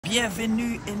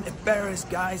Bienvenue in Paris,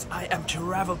 guys. I am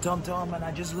Travel Tom Tom and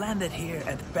I just landed here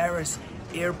at Paris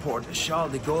Airport,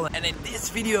 Charles de Gaulle. And in this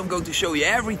video I'm going to show you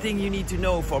everything you need to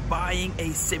know for buying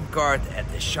a SIM card at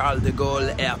the Charles de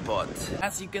Gaulle Airport.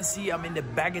 As you can see, I'm in the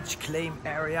baggage claim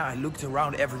area. I looked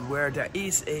around everywhere. There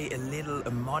is a little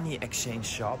money exchange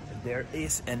shop. There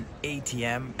is an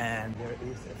ATM and there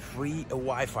is a free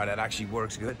Wi-Fi that actually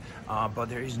works good. But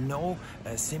there is no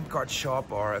SIM card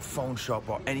shop or a phone shop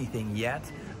or anything yet.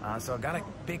 So I gotta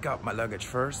pick up my luggage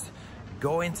first,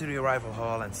 go into the arrival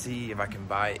hall and see if I can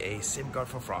buy a SIM card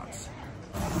for France.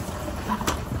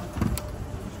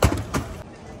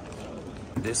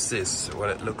 This is what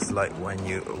it looks like when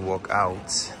you walk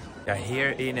out. Here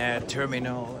in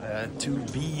Terminal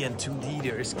 2B and 2D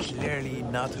there is clearly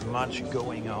not much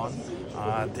going on.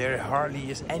 There hardly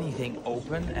is anything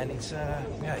open and it's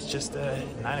just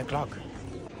 9 o'clock.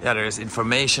 Yeah, there is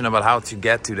information about how to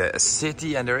get to the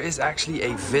city and there is actually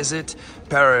a visit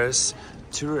Paris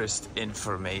tourist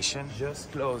information.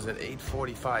 Just closed at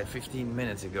 8:45, 15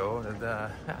 minutes ago.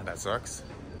 That sucks.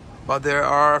 But there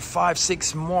are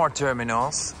 5-6 more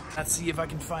terminals. Let's see if I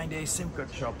can find a SIM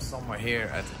card shop somewhere here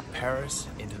at Paris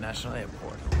International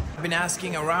Airport. I've been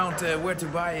asking around where to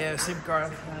buy a SIM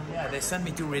card and yeah, they sent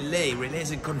me to Relay. Relay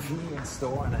is a convenience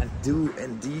store and I do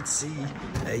indeed see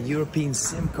a European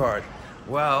SIM card.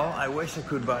 Well, I wish I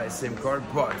could buy a SIM card,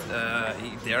 but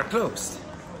they are closed.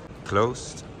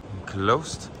 Closed,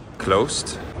 closed,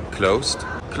 closed, closed,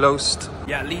 closed.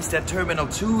 Yeah, at least at Terminal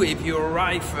 2, if you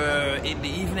arrive in the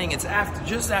evening, it's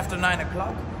just after 9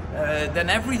 o'clock, then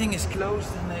everything is closed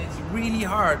and it's really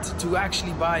hard to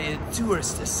actually buy a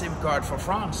tourist SIM card for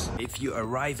France. If you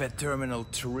arrive at Terminal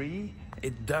 3,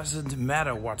 it doesn't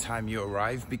matter what time you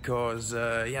arrive because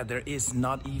there is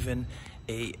not even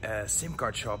a SIM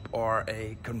card shop or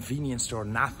a convenience store,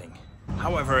 nothing.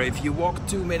 However, if you walk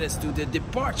 2 minutes to the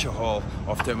departure hall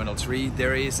of Terminal 3,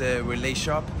 there is a Relay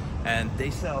shop and they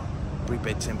sell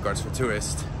prepaid SIM cards for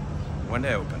tourists when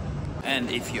they open.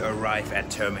 And if you arrive at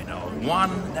Terminal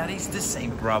 1, that is the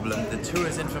same problem. The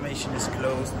tourist information is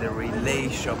closed, the Relay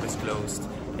shop is closed.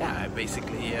 Yeah,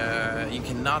 basically you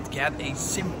cannot get a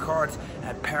SIM card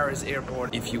at Paris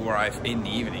Airport if you arrive in the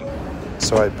evening.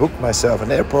 So I booked myself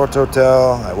an airport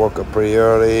hotel. I woke up pretty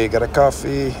early, got a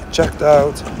coffee, checked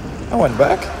out, I went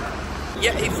back.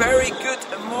 Yeah, a very good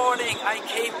morning. I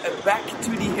came back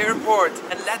to the airport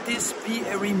and let this be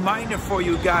a reminder for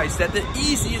you guys that the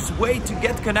easiest way to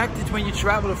get connected when you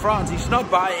travel to France is not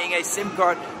buying a SIM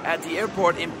card at the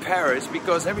airport in Paris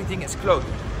because everything is closed.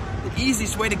 The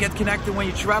easiest way to get connected when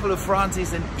you travel to France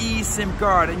is an eSIM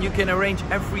card and you can arrange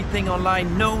everything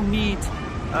online. No need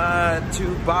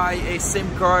to buy a SIM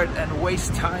card and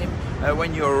waste time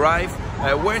when you arrive.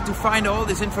 Where to find all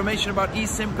this information about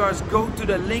eSIM cards, go to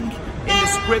the link in the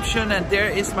description and there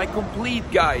is my complete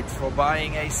guide for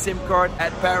buying a SIM card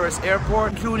at Paris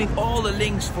Airport, including all the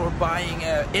links for buying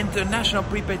international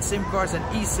prepaid SIM cards and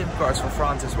eSIM cards for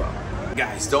France as well.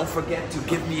 Guys, don't forget to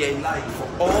give me a like for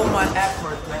all my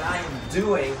effort that I am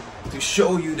doing to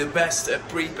show you the best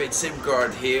prepaid SIM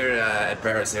card here at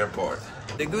Paris Airport.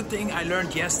 The good thing I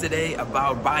learned yesterday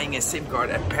about buying a SIM card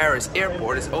at Paris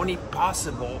Airport is only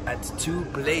possible at 2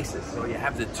 places. So you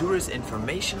have the tourist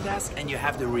information desk and you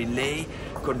have the Relay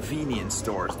convenience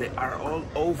stores. They are all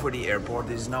over the airport.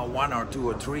 There's not 1 or 2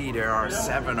 or 3, there are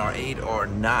 7 or 8 or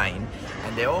 9.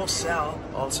 And they all sell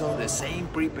also the same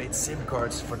prepaid SIM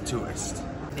cards for tourists.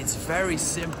 It's very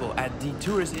simple. At the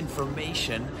tourist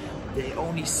information, they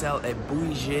only sell a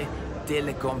Bouygues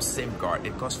Telecom SIM card.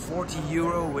 It costs 40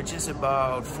 euro, which is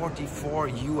about 44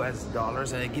 US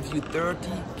dollars, and it gives you 30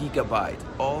 gigabytes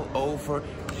all over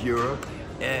Europe,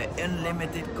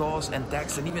 unlimited calls and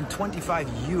text, and even 25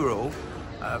 euro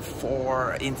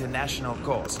for international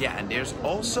calls. Yeah, and there's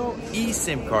also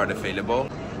eSIM card available,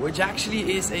 which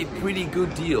actually is a pretty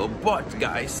good deal. But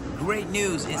guys, great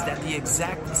news is that the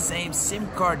exact same SIM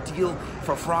card deal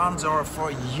for France or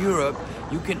for Europe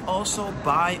you can also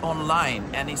buy online,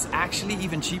 and it's actually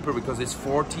even cheaper because it's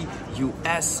 40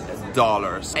 US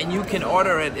dollars. And you can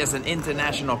order it as an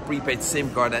international prepaid SIM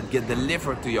card that get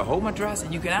delivered to your home address,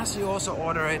 and you can actually also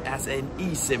order it as an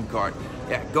eSIM card.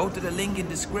 Yeah, go to the link in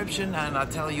the description and I'll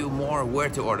tell you more where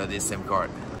to order this SIM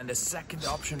card. And the second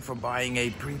option for buying a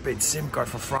prepaid SIM card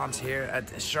for France here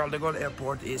at Charles de Gaulle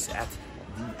Airport is at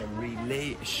the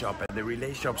Relay shop. And the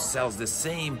Relay shop sells the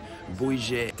same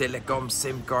Bouygues Telecom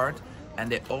SIM card, and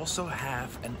they also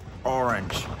have an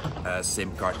Orange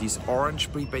SIM card. These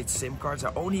Orange prepaid SIM cards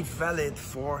are only valid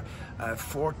for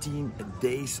 14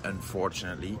 days,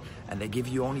 unfortunately, and they give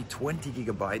you only 20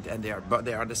 gigabyte, and they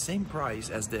are the same price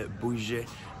as the Bouygues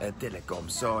Telecom.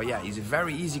 So yeah, it's a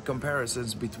very easy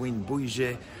comparisons between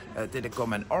Bouygues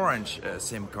Telecom and Orange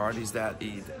SIM card is that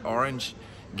Orange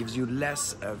gives you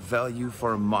less value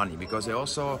for money, because they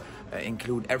also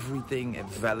include everything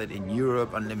valid in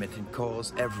Europe, unlimited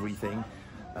calls, everything.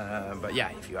 But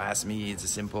yeah, if you ask me, it's a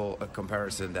simple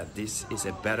comparison that this is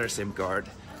a better SIM card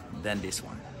than this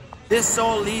one. This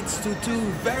all leads to two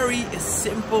very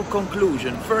simple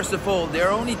conclusions. First of all, there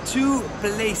are only two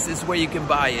places where you can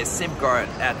buy a SIM card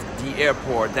at the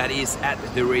airport. That is at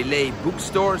the Relay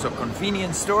bookstores or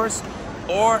convenience stores,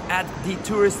 or at the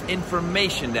tourist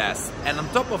information desk. And on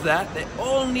top of that, they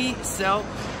only sell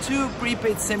two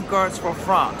prepaid SIM cards for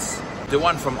France. The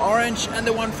one from Orange and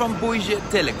the one from Bouygues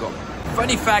Telecom.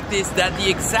 Funny fact is that the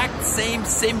exact same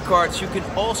SIM cards you can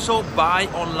also buy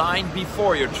online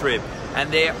before your trip. And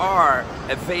they are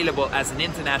available as an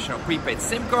international prepaid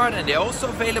SIM card, and they're also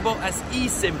available as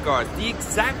eSIM cards. The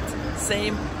exact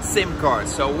same SIM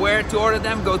cards. So where to order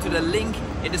them? Go to the link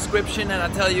in the description and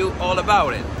I'll tell you all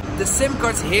about it. The SIM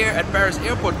cards here at Paris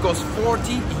Airport cost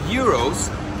 40 euros.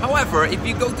 However, if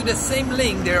you go to the same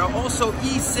link, there are also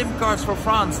eSIM cards for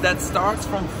France that starts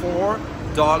from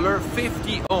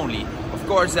 $4.50 only. Of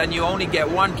course, then you only get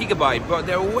 1 gigabyte, but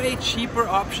there are way cheaper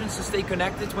options to stay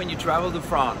connected when you travel to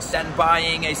France than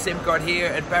buying a SIM card here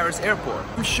at Paris Airport.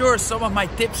 I'm sure some of my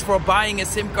tips for buying a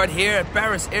SIM card here at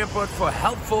Paris Airport are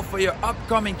helpful for your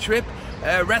upcoming trip.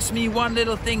 Rest me one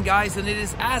little thing, guys, and it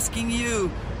is asking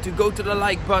you to go to the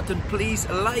like button. Please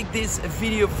like this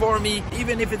video for me,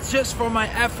 even if it's just for my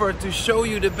effort to show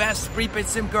you the best prepaid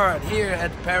SIM card here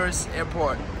at Paris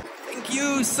Airport. Thank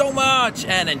you so much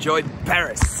and enjoy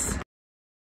Paris.